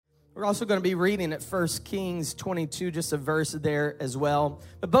We're also going to be reading at 1 Kings 22, just a verse there as well.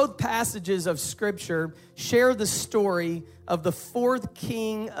 But both passages of Scripture share the story of the fourth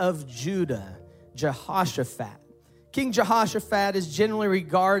king of Judah, Jehoshaphat. King Jehoshaphat is generally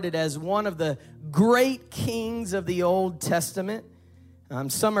regarded as one of the great kings of the Old Testament.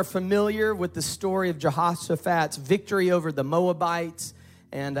 Some are familiar with the story of Jehoshaphat's victory over the Moabites.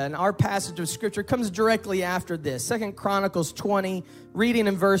 And our passage of Scripture comes directly after this. 2 Chronicles 20, reading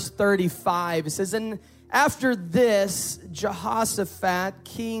in verse 35. It says, "And after this, Jehoshaphat,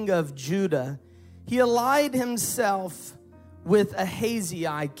 king of Judah, he allied himself with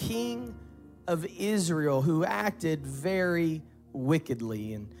Ahaziah, king of Israel, who acted very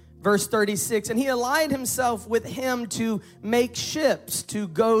wickedly." And verse 36, "And he allied himself with him to make ships to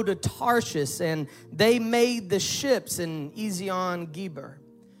go to Tarshish, and they made the ships in Ezion-Geber."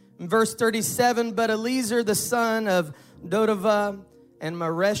 In verse 37, "But Eliezer, the son of Dodavah and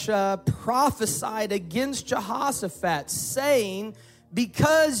Maresha, prophesied against Jehoshaphat, saying,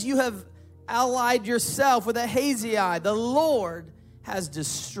 because you have allied yourself with Ahaziah, the Lord has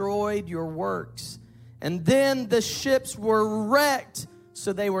destroyed your works. And then the ships were wrecked,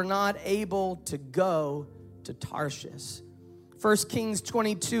 so they were not able to go to Tarshish." 1 Kings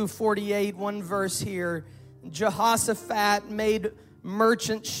 22, 48, one verse here. "Jehoshaphat made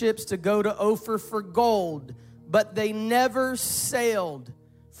merchant ships to go to Ophir for gold, but they never sailed,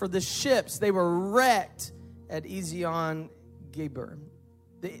 for the ships, they were wrecked at Ezion-Geber."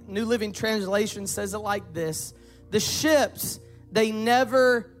 The New Living Translation says it like this: "The ships, they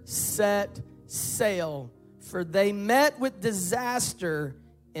never set sail, for they met with disaster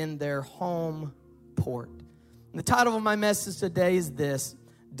in their home port." And the title of my message today is this: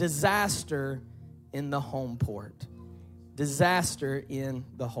 Disaster in the Home Port. Disaster in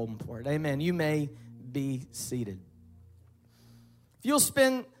the home port. Amen. You may be seated. If you'll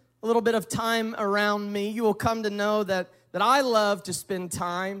spend a little bit of time around me, you will come to know that I love to spend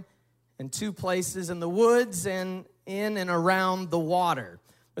time in two places: in the woods and in and around the water.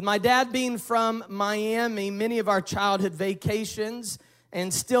 With my dad being from Miami, many of our childhood vacations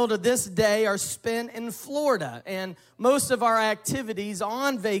and still to this day are spent in Florida. And most of our activities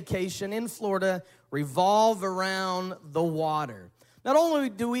on vacation in Florida revolve around the water. Not only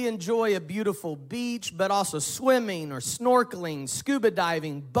do we enjoy a beautiful beach, but also swimming or snorkeling, scuba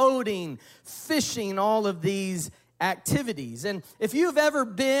diving, boating, fishing, all of these activities. And if you've ever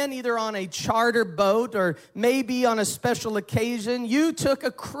been either on a charter boat or maybe on a special occasion, you took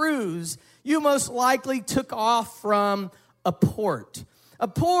a cruise, you most likely took off from a port. A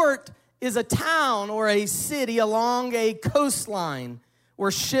port is a town or a city along a coastline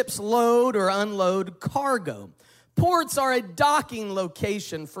where ships load or unload cargo. Ports are a docking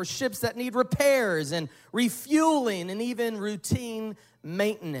location for ships that need repairs and refueling and even routine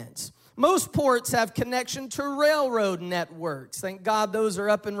maintenance. Most ports have connection to railroad networks. Thank God those are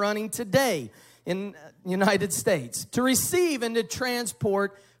up and running today in the United States to receive and to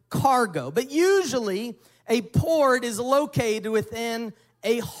transport cargo. But usually a port is located within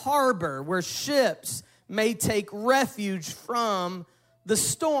a harbor where ships may take refuge from the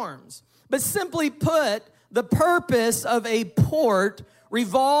storms. But simply put, the purpose of a port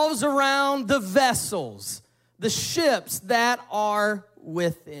revolves around the vessels, the ships that are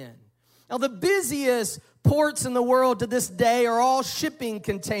within. Now, the busiest ports in the world to this day are all shipping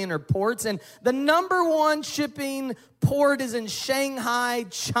container ports, and the number one shipping port is in Shanghai,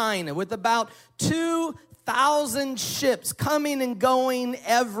 China, with about 2,000 ships coming and going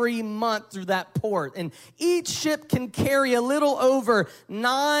every month through that port. And each ship can carry a little over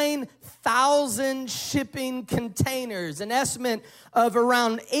 9,000 shipping containers, an estimate of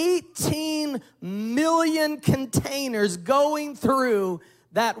around 18 million containers going through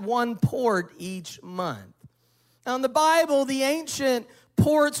that one port each month. Now, in the Bible, the ancient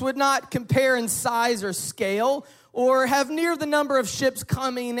ports would not compare in size or scale or have near the number of ships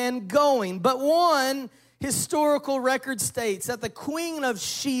coming and going, but one historical record states that the Queen of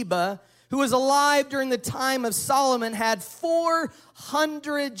Sheba, who was alive during the time of Solomon, had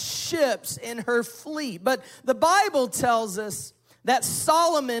 400 ships in her fleet. But the Bible tells us that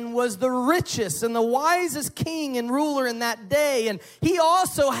Solomon was the richest and the wisest king and ruler in that day, and he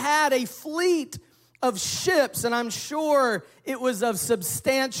also had a fleet of ships, and I'm sure it was of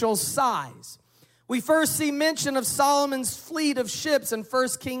substantial size. We first see mention of Solomon's fleet of ships in 1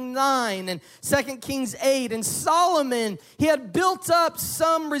 Kings 9 and 2 Kings 8. And Solomon, he had built up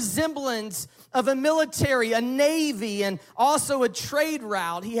some resemblance of a military, a navy, and also a trade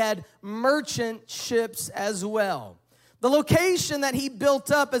route. He had merchant ships as well. The location that he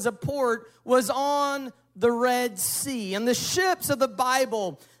built up as a port was on the Red Sea. And the ships of the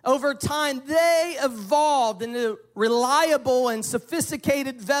Bible, over time, they evolved into reliable and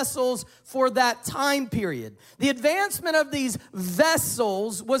sophisticated vessels for that time period. The advancement of these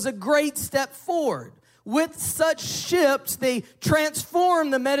vessels was a great step forward. With such ships, they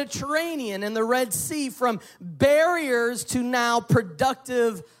transformed the Mediterranean and the Red Sea from barriers to now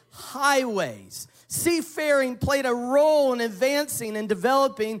productive highways. Seafaring played a role in advancing and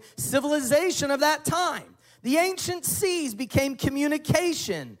developing civilization of that time. The ancient seas became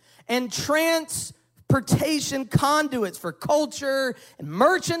communication and transportation conduits for culture and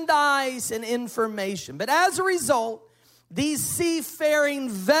merchandise and information. But as a result, these seafaring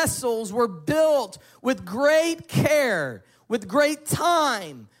vessels were built with great care, with great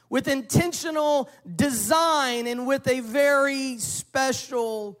time, with intentional design, and with a very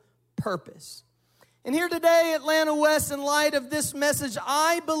special purpose. And here today, Atlanta West, in light of this message,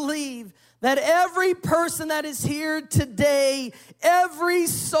 I believe that every person that is here today, every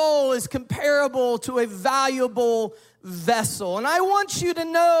soul is comparable to a valuable vessel. And I want you to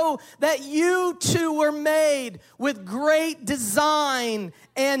know that you too were made with great design,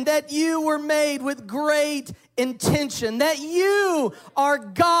 and that you were made with great intention, that you are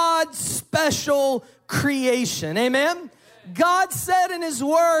God's special creation. Amen? God said in His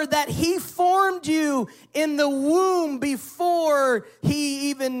Word that He formed you in the womb before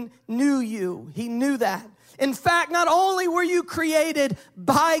He even knew you. He knew that. In fact, not only were you created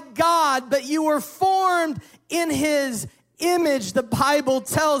by God, but you were formed in His image, the Bible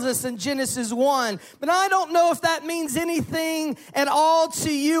tells us in Genesis 1. But I don't know if that means anything at all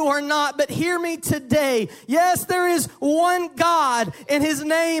to you or not, but hear me today. Yes, there is one God, and His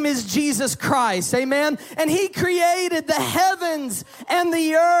name is Jesus Christ. Amen? And He created the heavens and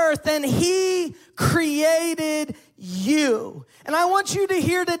the earth, and He created you. And I want you to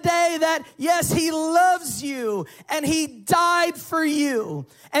hear today that, yes, He loves you, and He died for you.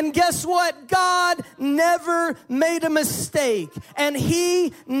 And guess what? God never made a mistake, and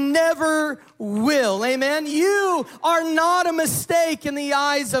He never will. Amen? You are not a mistake in the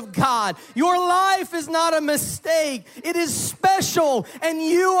eyes of God. Your life is not a mistake. It is special, and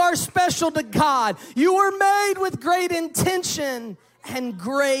you are special to God. You were made with great intention and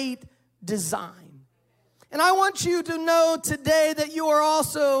great design. And I want you to know today that you are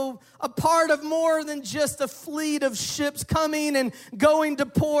also a part of more than just a fleet of ships coming and going to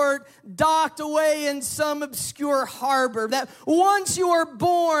port, docked away in some obscure harbor. That once you are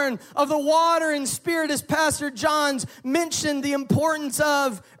born of the water and Spirit, as Pastor John's mentioned the importance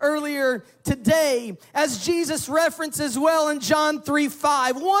of earlier today, as Jesus references well in John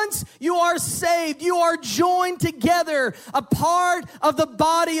 3:5. Once you are saved, you are joined together, a part of the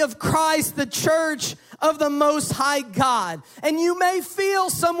body of Christ, the church of the Most High God. And you may feel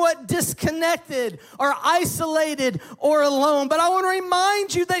somewhat disconnected or isolated or alone, but I want to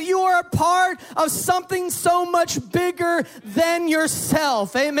remind you that you are a part of something so much bigger than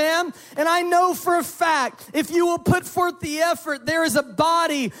yourself. Amen? And I know for a fact, if you will put forth the effort, there is a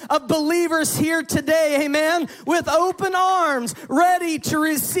body of believers here today, amen, with open arms, ready to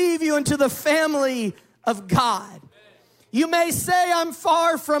receive you into the family of God. You may say, I'm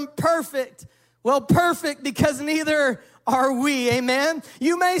far from perfect. Well, perfect because neither are we, amen?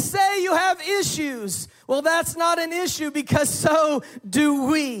 You may say you have issues. Well, that's not an issue because so do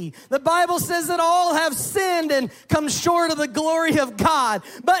we. The Bible says that all have sinned and come short of the glory of God.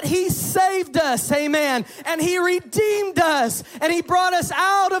 But He saved us, amen, and He redeemed us, and He brought us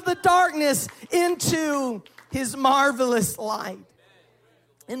out of the darkness into His marvelous light.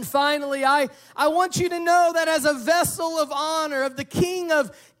 And finally, I want you to know that as a vessel of honor of the King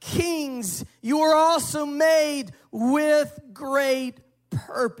of Kings, you are also made with great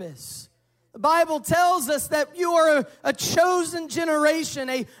purpose. The Bible tells us that you are a chosen generation,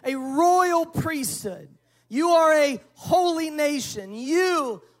 a royal priesthood. You are a holy nation.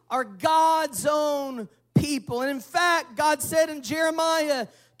 You are God's own people. And in fact, God said in Jeremiah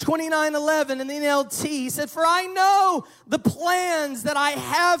 29:11 in the NLT, He said, for I know the plans that I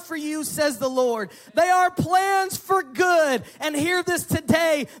have for you, says the Lord. They are plans for good. And hear this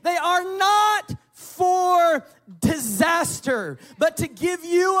today. They are not for disaster, but to give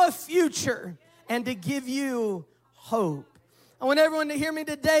you a future and to give you hope. I want everyone to hear me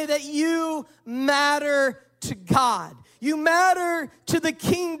today that you matter to God. You matter to the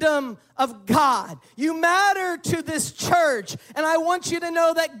kingdom of God. You matter to this church. And I want you to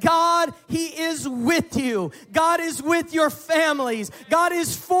know that God, He is with you. God is with your families. God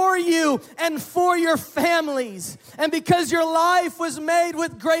is for you and for your families. And because your life was made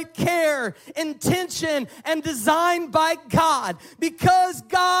with great care, intention, and designed by God, because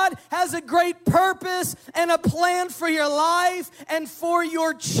God has a great purpose and a plan for your life and for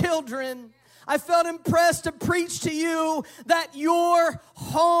your children, I felt impressed to preach to you that your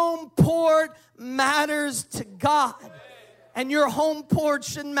home port matters to God, and your home port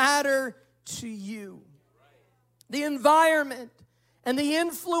should matter to you. The environment and the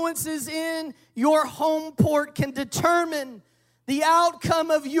influences in your home port can determine the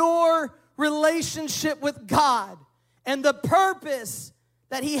outcome of your relationship with God and the purpose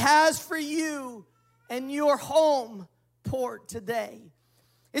that He has for you and your home port today.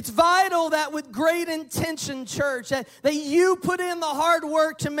 It's vital that with great intention, church, that you put in the hard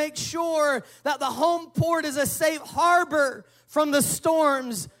work to make sure that the home port is a safe harbor from the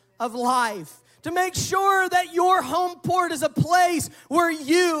storms of life. To make sure that your home port is a place where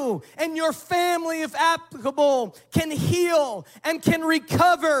you and your family, if applicable, can heal and can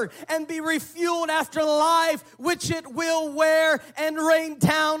recover and be refueled after life, which it will wear and rain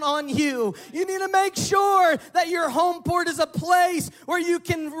down on you. You need to make sure that your home port is a place where you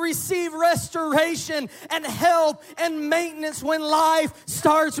can receive restoration and help and maintenance when life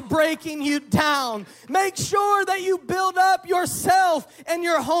starts breaking you down. Make sure that you build up yourself and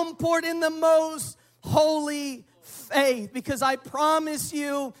your home port in the most holy faith, because I promise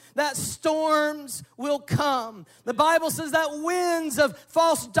you that storms will come. The Bible says that winds of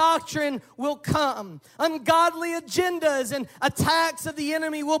false doctrine will come. Ungodly agendas and attacks of the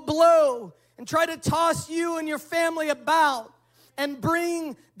enemy will blow and try to toss you and your family about and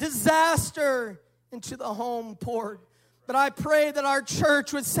bring disaster into the home port. But I pray that our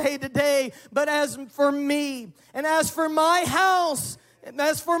church would say today, but as for me and as for my house, and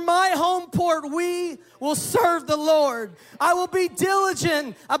as for my home port, we will serve the Lord. I will be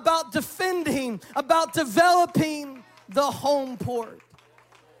diligent about defending, about developing the home port.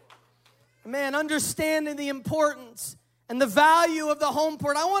 Man, understanding the importance and the value of the home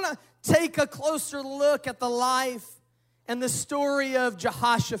port, I want to take a closer look at the life and the story of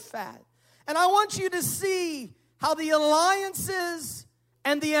Jehoshaphat. And I want you to see how the alliances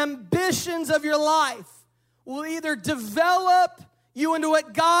and the ambitions of your life will either develop you into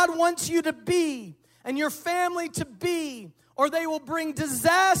what God wants you to be and your family to be, or they will bring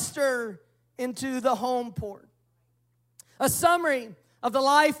disaster into the home port. A summary of the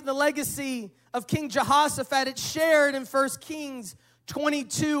life and the legacy of King Jehoshaphat, it's shared in 1 Kings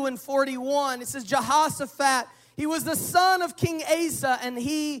 22 and 41. It says, Jehoshaphat, he was the son of King Asa, and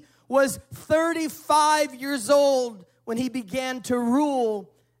he was 35 years old when he began to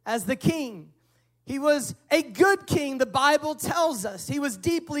rule as the king. He was a good king, the Bible tells us. He was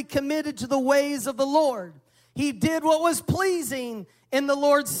deeply committed to the ways of the Lord. He did what was pleasing in the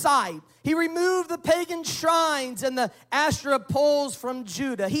Lord's sight. He removed the pagan shrines and the Asherah poles from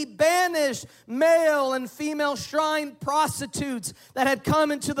Judah. He banished male and female shrine prostitutes that had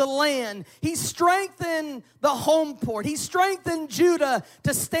come into the land. He strengthened the home port. He strengthened Judah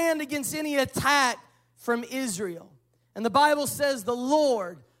to stand against any attack from Israel. And the Bible says the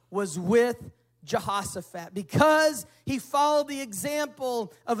Lord was with Jehoshaphat because he followed the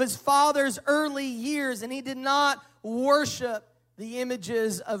example of his father's early years and he did not worship the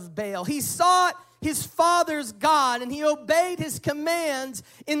images of Baal. He sought his father's God and he obeyed his commands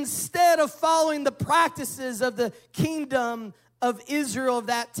instead of following the practices of the kingdom of Israel of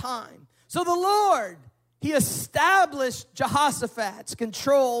that time. So the Lord, he established Jehoshaphat's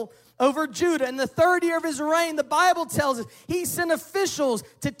control over Judah. In the third year of his reign, the Bible tells us, he sent officials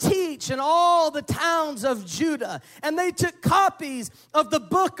to teach in all the towns of Judah. And they took copies of the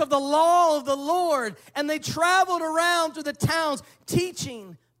book of the law of the Lord, and they traveled around to the towns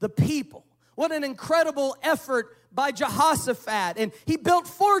teaching the people. What an incredible effort by Jehoshaphat. And he built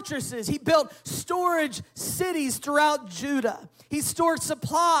fortresses. He built storage cities throughout Judah. He stored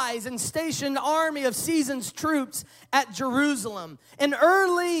supplies and stationed an army of seasoned troops at Jerusalem. And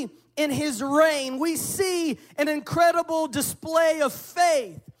early in his reign, we see an incredible display of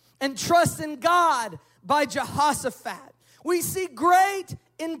faith and trust in God by Jehoshaphat. We see great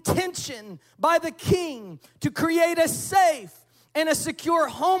intention by the king to create a safe and a secure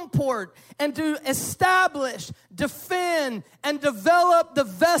home port and to establish, defend, and develop the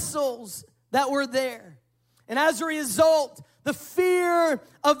vessels that were there. And as a result, The fear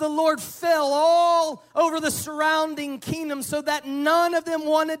of the Lord fell all over the surrounding kingdom so that none of them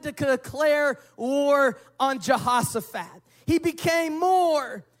wanted to declare war on Jehoshaphat. He became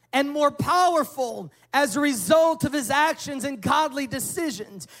more and more powerful as a result of his actions and godly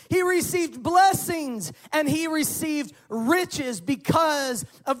decisions. He received blessings and he received riches because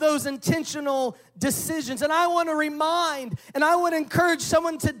of those intentional decisions. And I want to remind and I want to encourage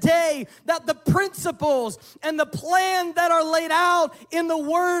someone today that the principles and the plan that are laid out in the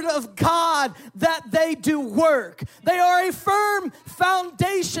Word of God, that they do work. They are a firm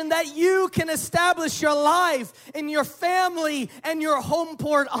foundation that you can establish your life and your family and your home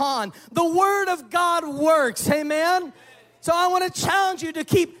port on. The Word of God works, amen? So I want to challenge you to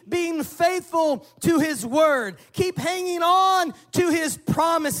keep being faithful to His Word. Keep hanging on to His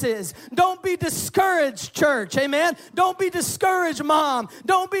promises. Don't be discouraged, church, amen? Don't be discouraged, mom.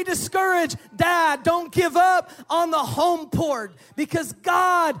 Don't be discouraged, dad. Don't give up on the home port because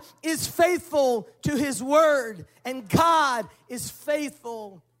God is faithful to His Word and God is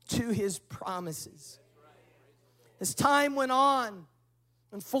faithful to His promises. As time went on,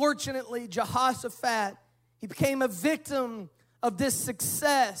 unfortunately, Jehoshaphat, he became a victim of this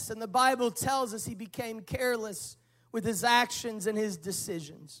success. And the Bible tells us he became careless with his actions and his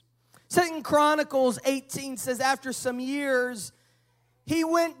decisions. 2 Chronicles 18 says, after some years, he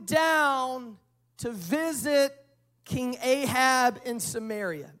went down to visit King Ahab in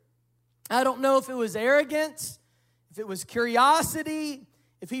Samaria. I don't know if it was arrogance, if it was curiosity,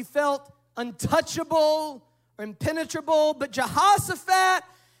 if he felt untouchable or impenetrable, but Jehoshaphat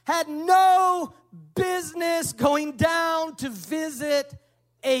had no business going down to visit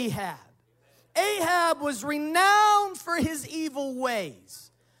Ahab. Ahab was renowned for his evil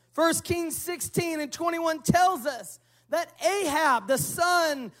ways. 1 Kings 16 and 21 tells us that Ahab, the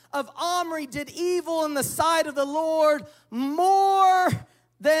son of Omri, did evil in the sight of the Lord more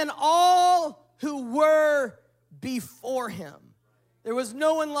than all who were before him. There was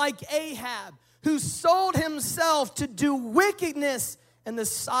no one like Ahab who sold himself to do wickedness in the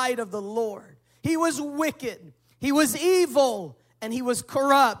sight of the Lord. He was wicked, he was evil, and he was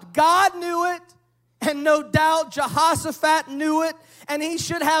corrupt. God knew it, and no doubt Jehoshaphat knew it, and he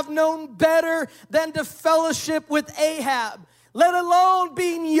should have known better than to fellowship with Ahab, let alone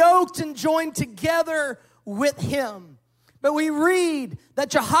being yoked and joined together with him. But we read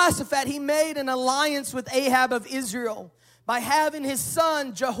that Jehoshaphat, he made an alliance with Ahab of Israel by having his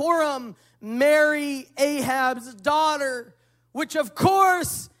son Jehoram marry Ahab's daughter, which of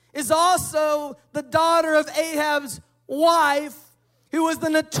course is also the daughter of Ahab's wife, who was the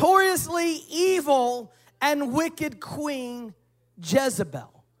notoriously evil and wicked queen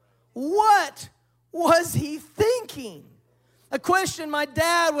Jezebel. What was he thinking? A question my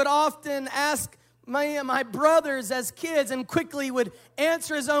dad would often ask my brothers as kids, and quickly would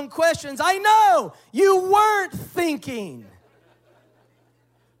answer his own questions. I know you weren't thinking.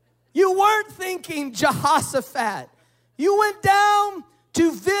 You weren't thinking, Jehoshaphat. You went down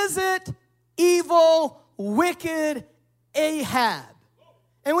to visit evil, wicked Ahab.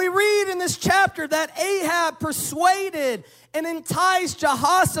 And we read in this chapter that Ahab persuaded and enticed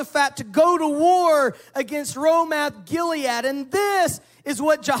Jehoshaphat to go to war against Ramoth Gilead. And this is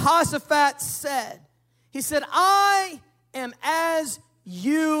what Jehoshaphat said. He said, I am as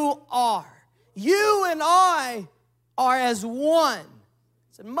you are. You and I are as one.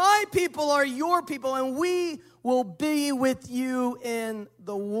 He said, my people are your people, and we will be with you in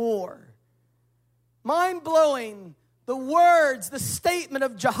the war. Mind-blowing, the words, the statement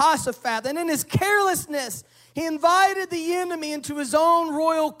of Jehoshaphat. And in his carelessness, he invited the enemy into his own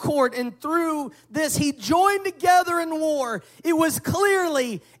royal court, and through this, he joined together in war. It was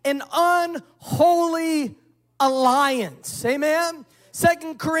clearly an unholy alliance. Amen?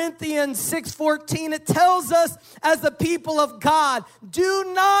 2 Corinthians 6:14, it tells us as the people of God,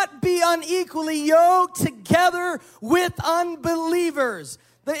 do not be unequally yoked together with unbelievers.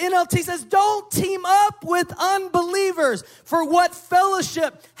 The NLT says, don't team up with unbelievers. For what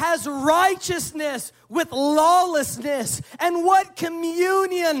fellowship has righteousness with lawlessness? And what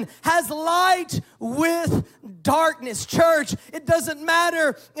communion has light with darkness? Church, it doesn't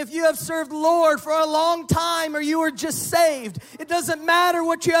matter if you have served Lord for a long time or you are just saved. It doesn't matter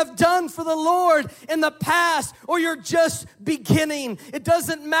what you have done for the Lord in the past or you're just beginning. It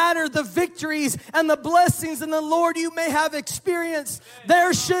doesn't matter the victories and the blessings in the Lord you may have experienced.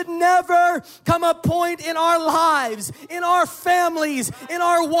 There should never come a point in our lives, in our families, in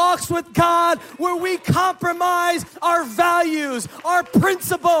our walks with God where we compromise our values, our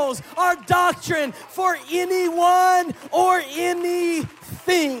principles, our doctrine for anyone or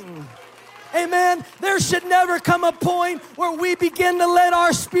anything. Amen. There should never come a point where we begin to let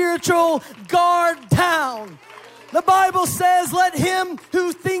our spiritual guard down. The Bible says, let him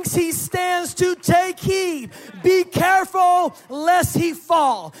who thinks he stands to take heed. Be careful lest he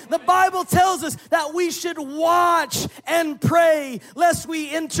fall. The Bible tells us that we should watch and pray lest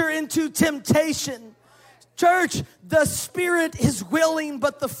we enter into temptation. Church, the spirit is willing,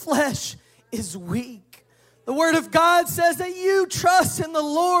 but the flesh is weak. The Word of God says that you trust in the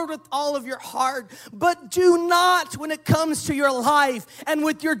Lord with all of your heart, but do not, when it comes to your life and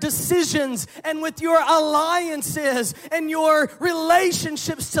with your decisions and with your alliances and your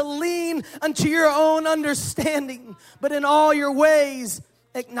relationships, to lean unto your own understanding, but in all your ways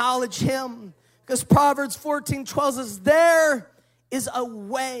acknowledge Him. Because Proverbs 14 tells us there is a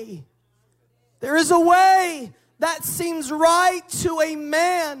way. There is a way that seems right to a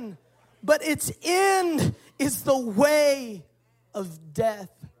man, but its end is the way of death.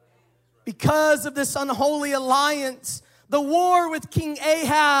 Because of this unholy alliance, the war with King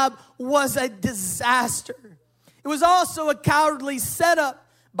Ahab was a disaster. It was also a cowardly setup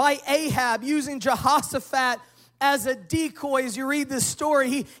by Ahab, using Jehoshaphat as a decoy. As you read this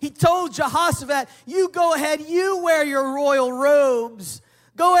story, he told Jehoshaphat, you go ahead, you wear your royal robes.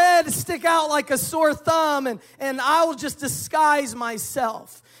 Go ahead and stick out like a sore thumb, and I will just disguise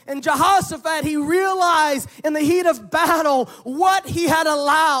myself. And Jehoshaphat, he realized in the heat of battle what he had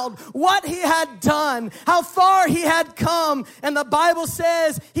allowed, what he had done, how far he had come. And the Bible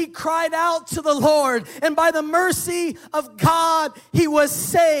says he cried out to the Lord. And by the mercy of God, he was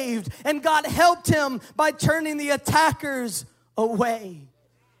saved. And God helped him by turning the attackers away.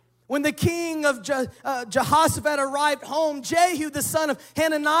 When the king of Jehoshaphat arrived home, Jehu, the son of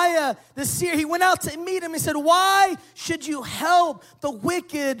Hananiah, the seer, he went out to meet him. He said, why should you help the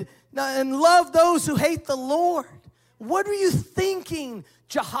wicked and love those who hate the Lord? What are you thinking,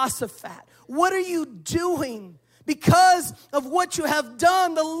 Jehoshaphat? What are you doing? Because of what you have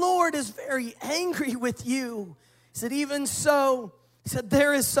done, the Lord is very angry with you. He said, even so, he said,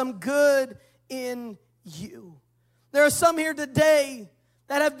 there is some good in you. There are some here today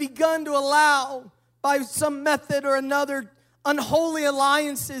that have begun to allow, by some method or another, unholy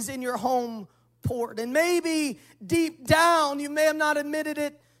alliances in your home port. And maybe deep down, you may have not admitted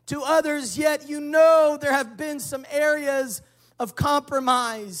it to others, yet you know there have been some areas of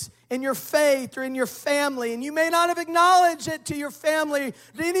compromise in your faith or in your family. And you may not have acknowledged it to your family,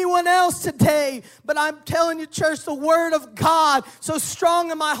 to anyone else today. But I'm telling you, church, the Word of God, so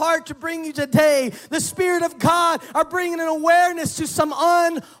strong in my heart to bring you today. The Spirit of God are bringing an awareness to some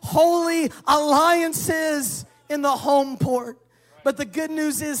unholy alliances in the home port. But the good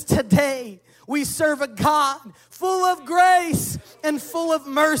news is today, we serve a God full of grace and full of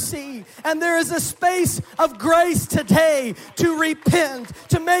mercy. And there is a space of grace today to repent,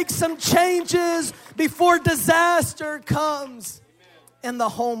 to make some changes before disaster comes in the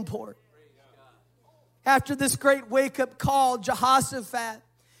home port. After this great wake-up call, Jehoshaphat,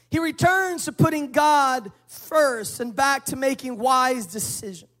 he returns to putting God first and back to making wise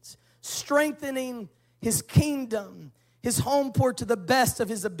decisions, strengthening his kingdom, his home port to the best of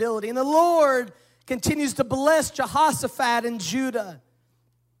his ability. And the Lord continues to bless Jehoshaphat and Judah.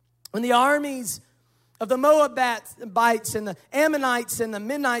 When the armies of the Moabites and the Ammonites and the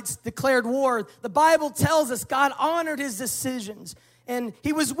Midianites declared war, the Bible tells us God honored his decisions. And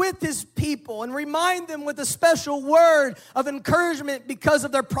he was with his people and remind them with a special word of encouragement because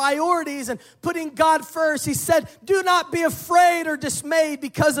of their priorities and putting God first. He said, do not be afraid or dismayed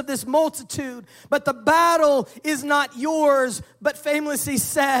because of this multitude, but the battle is not yours, but famously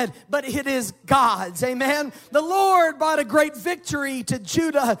said, but it is God's. Amen. The Lord brought a great victory to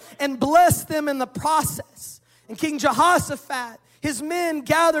Judah and blessed them in the process. And King Jehoshaphat, his men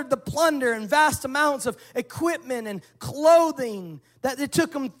gathered the plunder and vast amounts of equipment and clothing that it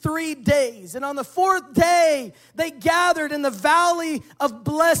took them 3 days. And on the 4th day, they gathered in the Valley of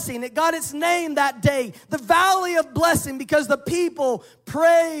Blessing. It got its name that day, the Valley of Blessing, because the people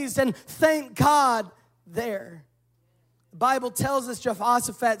praised and thanked God there. The Bible tells us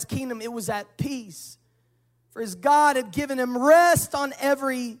Jehoshaphat's kingdom, it was at peace, for his God had given him rest on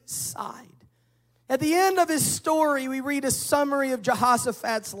every side. At the end of his story, we read a summary of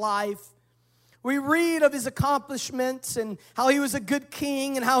Jehoshaphat's life. We read of his accomplishments and how he was a good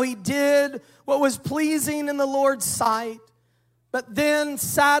king and how he did what was pleasing in the Lord's sight. But then,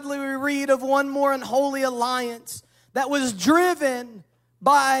 sadly, we read of one more unholy alliance that was driven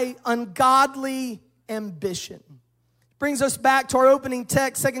by ungodly ambition. Brings us back to our opening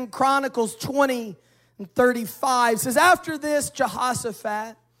text, 2 Chronicles 20 and 35. It says, after this,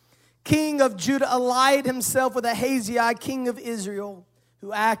 Jehoshaphat, king of Judah, allied himself with Ahaziah, king of Israel,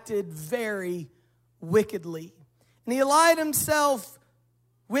 who acted very wickedly. And he allied himself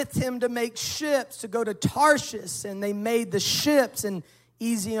with him to make ships to go to Tarshish, and they made the ships in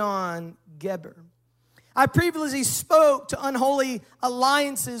Ezion-Geber. I previously spoke to unholy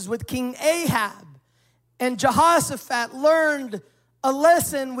alliances with King Ahab, and Jehoshaphat learned a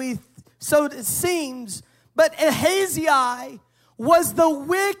lesson, so it seems, but Ahaziah was the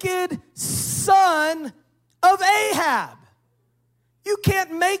wicked son of Ahab. You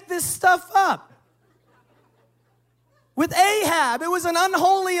can't make this stuff up. With Ahab, it was an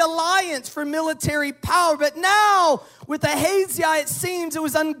unholy alliance for military power. But now, with Ahaziah, it seems it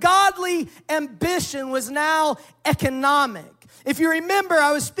was ungodly ambition was now economic. If you remember,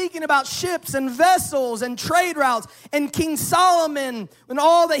 I was speaking about ships and vessels and trade routes and King Solomon and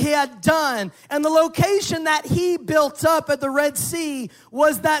all that he had done. And the location that he built up at the Red Sea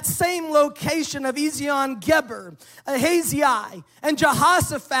was that same location of Ezion-Geber. Ahaziah and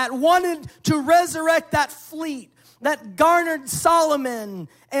Jehoshaphat wanted to resurrect that fleet that garnered Solomon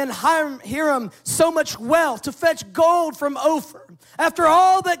and Hiram so much wealth to fetch gold from Ophir. After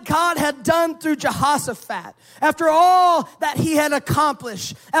all that God had done through Jehoshaphat, after all that he had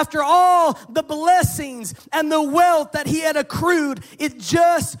accomplished, after all the blessings and the wealth that he had accrued, it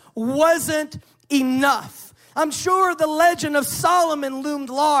just wasn't enough. I'm sure the legend of Solomon loomed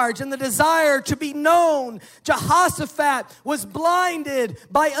large, and the desire to be known. Jehoshaphat was blinded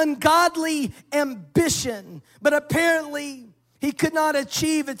by ungodly ambition, but apparently he could not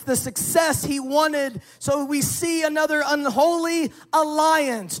achieve the success he wanted. So we see another unholy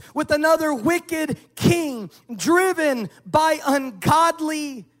alliance with another wicked king driven by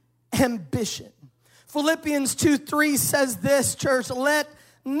ungodly ambition. Philippians 2:3 says this, church, let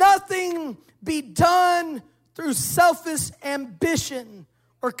nothing be done through selfish ambition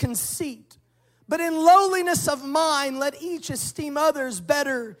or conceit, but in lowliness of mind, let each esteem others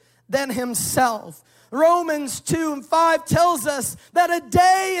better than himself. Romans 2:5 tells us that a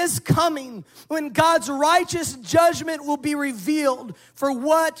day is coming when God's righteous judgment will be revealed for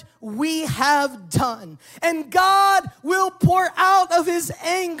what we have done. And God will pour out of his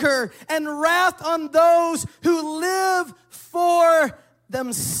anger and wrath on those who live for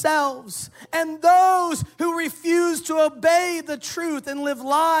themselves and those who refuse to obey the truth and live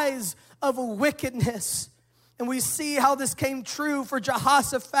lives of wickedness. And we see how this came true for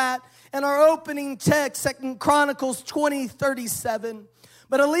Jehoshaphat in our opening text, 2 Chronicles 20:37.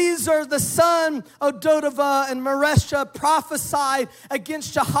 But Eliezer, the son of Dodavah and Maresha, prophesied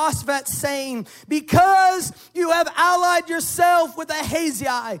against Jehoshaphat, saying, because you have allied yourself with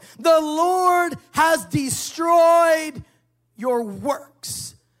Ahaziah, the Lord has destroyed your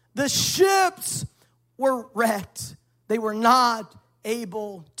works. The ships were wrecked. They were not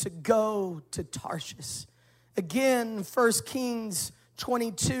able to go to Tarshish. Again, 1 Kings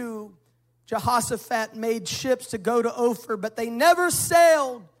 22, Jehoshaphat made ships to go to Ophir, but they never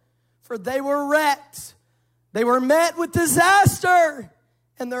sailed, for they were wrecked. They were met with disaster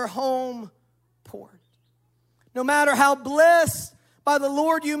in their home port. No matter how blessed by the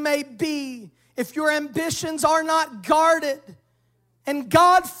Lord you may be, if your ambitions are not guarded and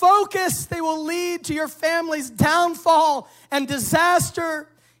God focused, they will lead to your family's downfall and disaster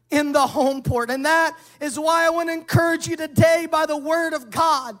in the home port. And that is why I want to encourage you today by the word of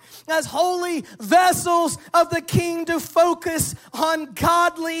God as holy vessels of the King to focus on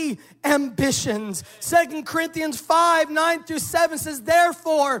godly ambitions. 2 Corinthians 5:9-7 says,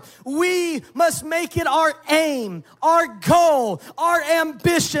 therefore, we must make it our aim, our goal, our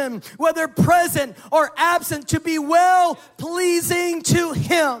ambition, whether present or absent, to be well-pleasing to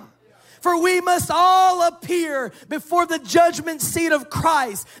him. For we must all appear before the judgment seat of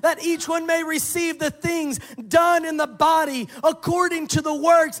Christ, that each one may receive the things done in the body according to the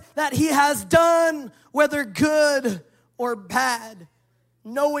works that he has done, whether good or bad.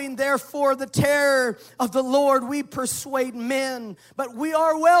 Knowing therefore the terror of the Lord, we persuade men, but we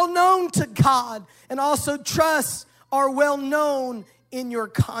are well known to God, and also trusts are well known in your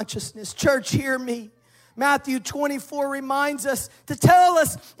consciousness. Church, hear me. Matthew 24 reminds us to tell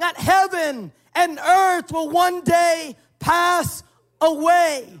us that heaven and earth will one day pass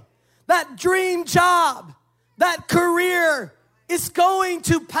away. That dream job, that career is going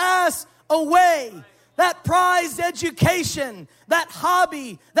to pass away. That prized education, that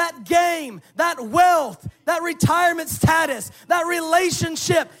hobby, that game, that wealth, that retirement status, that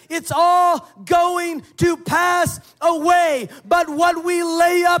relationship, it's all going to pass away. But what we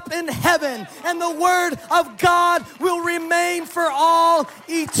lay up in heaven and the word of God will remain for all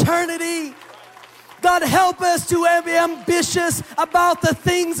eternity. God, help us to be ambitious about the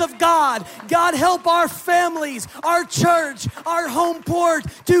things of God. God, help our families, our church, our home port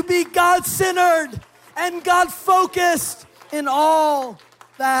to be God-centered and God-focused in all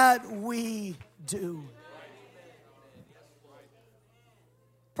that we do.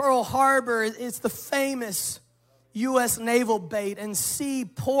 Pearl Harbor is the famous U.S. naval base and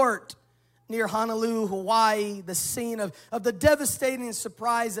seaport near Honolulu, Hawaii, the scene of the devastating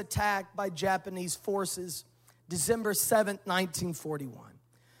surprise attack by Japanese forces, December 7th, 1941.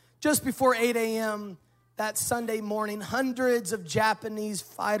 Just before 8 a.m. that Sunday morning, hundreds of Japanese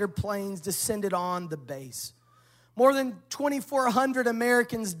fighter planes descended on the base. More than 2,400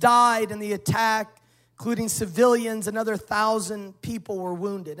 Americans died in the attack, including civilians. Another 1,000 people were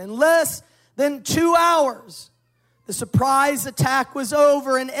wounded. In less than 2 hours, the surprise attack was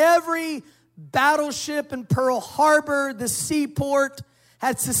over, and every battleship in Pearl Harbor, the seaport,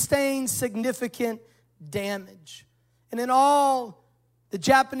 had sustained significant damage. And in all, the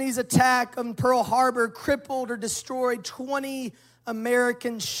Japanese attack on Pearl Harbor crippled or destroyed 20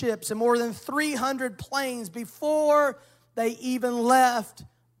 American ships and more than 300 planes before they even left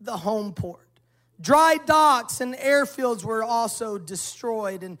the home port. Dry docks and airfields were also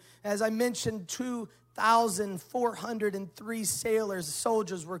destroyed. And as I mentioned, 2,403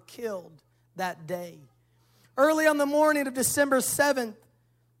 soldiers were killed that day. Early on the morning of December 7th,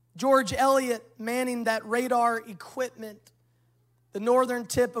 George Elliott, manning that radar equipment, the northern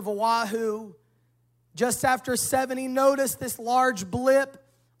tip of Oahu, just after 7, he noticed this large blip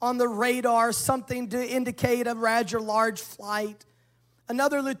on the radar, something to indicate a rather large flight.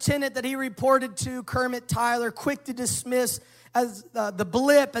 Another lieutenant that he reported to, Kermit Tyler, quick to dismiss as the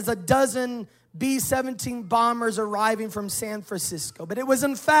blip as a dozen B-17 bombers arriving from San Francisco. But it was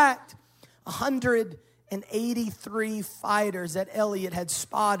in fact 183 fighters that Elliott had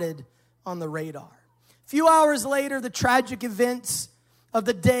spotted on the radar. A few hours later, the tragic events of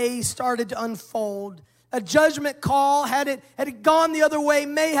the day started to unfold. A judgment call, had it gone the other way,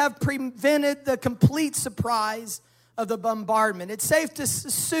 may have prevented the complete surprise of the bombardment. It's safe to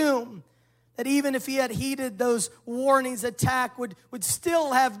assume that even if he had heeded those warnings, attack would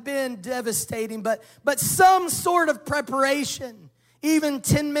still have been devastating. But some sort of preparation, even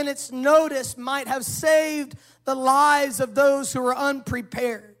 10 minutes notice, might have saved the lives of those who were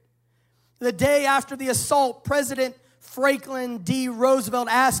unprepared. The day after the assault, President Franklin D. Roosevelt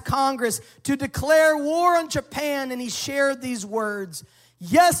asked Congress to declare war on Japan, and he shared these words.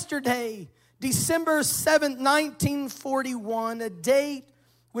 Yesterday, December 7th, 1941, a date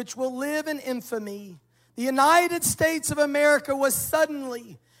which will live in infamy, the United States of America was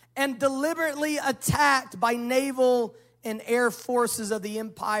suddenly and deliberately attacked by naval and air forces of the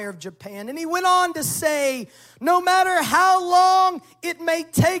Empire of Japan. And he went on to say, no matter how long it may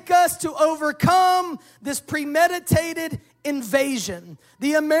take us to overcome this premeditated invasion,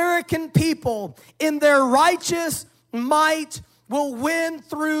 the American people in their righteous might will win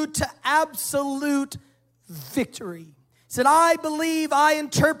through to absolute victory. He said, I believe I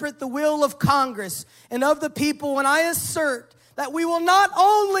interpret the will of Congress and of the people when I assert that we will not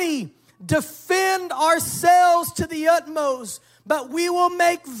only defend ourselves to the utmost, but we will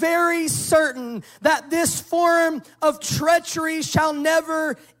make very certain that this form of treachery shall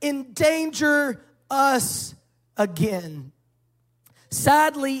never endanger us again.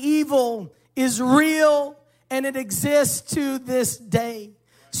 Sadly, evil is real and it exists to this day.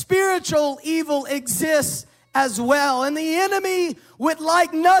 Spiritual evil exists as well, and the enemy would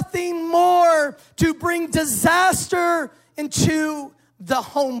like nothing more to bring disaster into the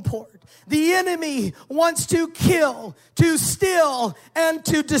home port. The enemy wants to kill, to steal, and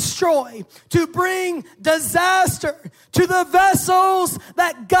to destroy, to bring disaster to the vessels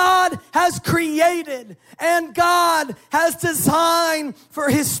that God has created and God has designed for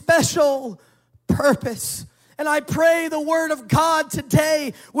his special purpose. And I pray the word of God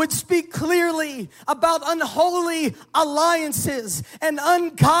today would speak clearly about unholy alliances and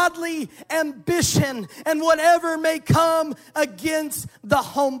ungodly ambition and whatever may come against the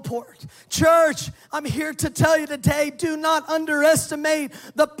home port. Church, I'm here to tell you today, do not underestimate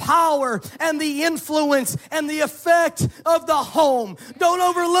the power and the influence and the effect of the home. Don't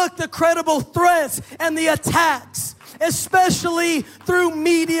overlook the credible threats and the attacks, especially through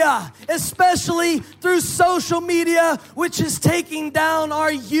media, especially through social media, which is taking down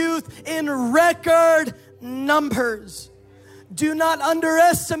our youth in record numbers. Do not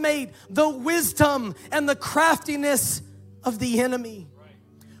underestimate the wisdom and the craftiness of the enemy.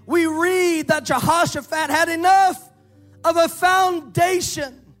 We read that Jehoshaphat had enough of a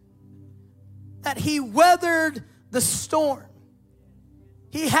foundation that he weathered the storm.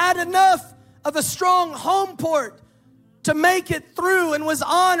 He had enough of a strong home port to make it through, and was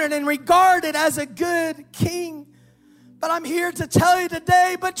honored and regarded as a good king. But I'm here to tell you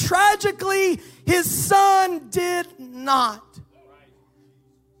today, but tragically, his son did not.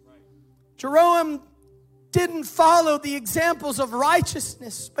 Jeroboam didn't follow the examples of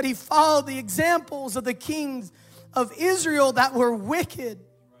righteousness, but he followed the examples of the kings of Israel that were wicked.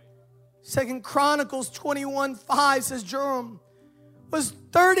 2 Chronicles 21:5 says Jeroboam was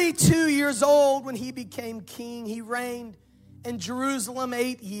 32 years old when he became king. He reigned in Jerusalem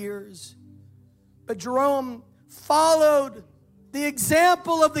 8 years. But Jeroboam followed the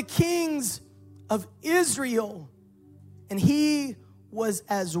example of the kings of Israel, and he was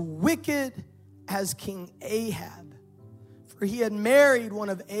as wicked as King Ahab, for he had married one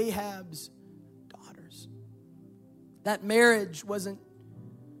of Ahab's daughters. That marriage wasn't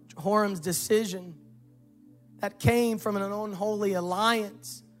Jehoram's decision. That came from an unholy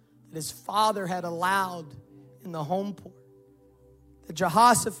alliance that his father had allowed in the home port that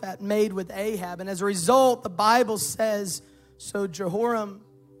Jehoshaphat made with Ahab. And as a result, the Bible says, so Jehoram,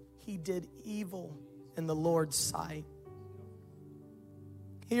 he did evil in the Lord's sight.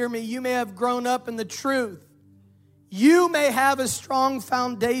 Hear me, you may have grown up in the truth. You may have a strong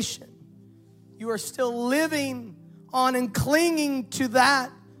foundation. You are still living on and clinging to that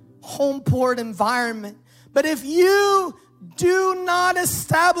home port environment. But if you do not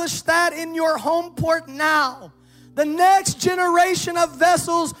establish that in your home port now, the next generation of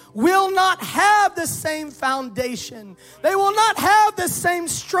vessels will not have the same foundation. They will not have the same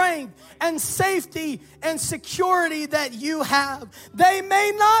strength and safety and security that you have. They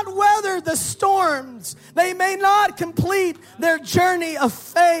may not weather the storms. They may not complete their journey of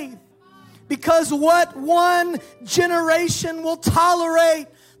faith, because what one generation will tolerate,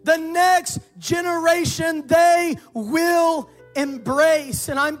 the next generation they will embrace.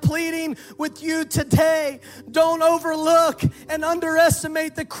 And I'm pleading with you today, don't overlook and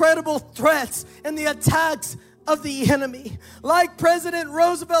underestimate the credible threats and the attacks of the enemy. Like President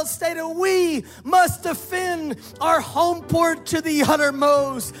Roosevelt stated, we must defend our home port to the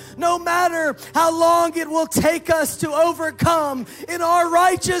uttermost. No matter how long it will take us to overcome, in our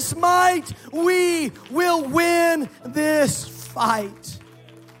righteous might, we will win this fight.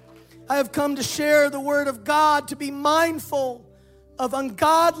 I have come to share the word of God, to be mindful of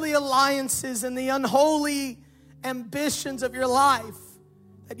ungodly alliances and the unholy ambitions of your life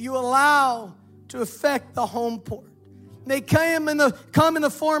that you allow to affect the home port. They come in the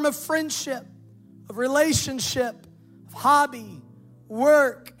form of friendship, of relationship, of hobby,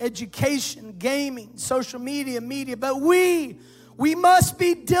 work, education, gaming, social media. But we must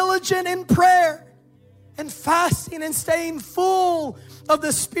be diligent in prayer and fasting and staying full of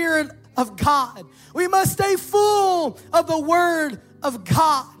the Spirit of God. We must stay full of the Word of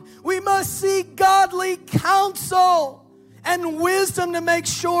God. We must seek godly counsel and wisdom to make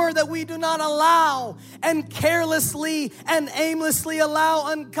sure that we do not allow and carelessly and aimlessly allow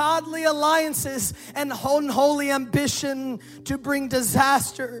ungodly alliances and unholy ambition to bring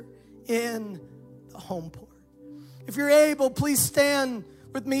disaster in the home port. If you're able, please stand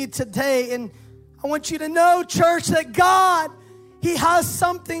with me today. And I want you to know, church, that God, He has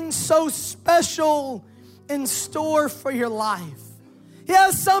something so special in store for your life. He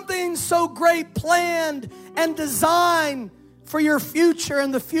has something so great planned and designed for your future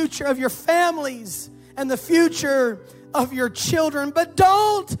and the future of your families and the future of your children. But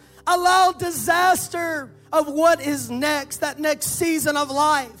don't allow disaster of what is next, that next season of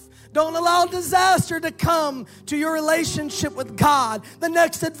life. Don't allow disaster to come to your relationship with God, the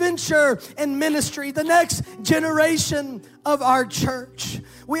next adventure in ministry, the next generation of our church.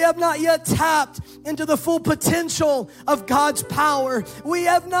 We have not yet tapped into the full potential of God's power. We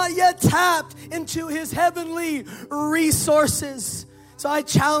have not yet tapped into His heavenly resources. So I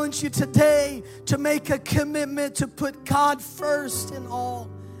challenge you today to make a commitment to put God first in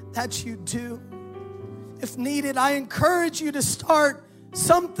all that you do. If needed, I encourage you to start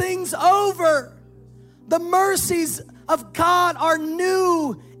some things over. The mercies of God are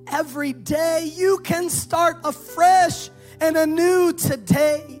new every day. You can start afresh and anew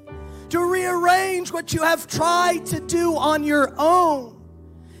today, to rearrange what you have tried to do on your own.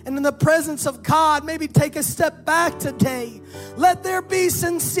 And in the presence of God, maybe take a step back today. Let there be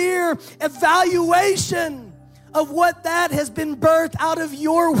sincere evaluation of what that has been birthed out of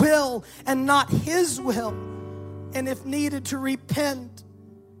your will and not His will. And if needed, to repent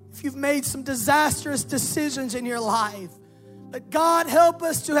if you've made some disastrous decisions in your life. But God, help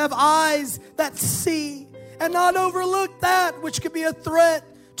us to have eyes that see and not overlook that which could be a threat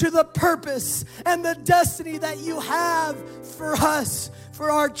to the purpose and the destiny that you have for us, for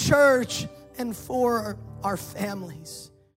our church, and for our families.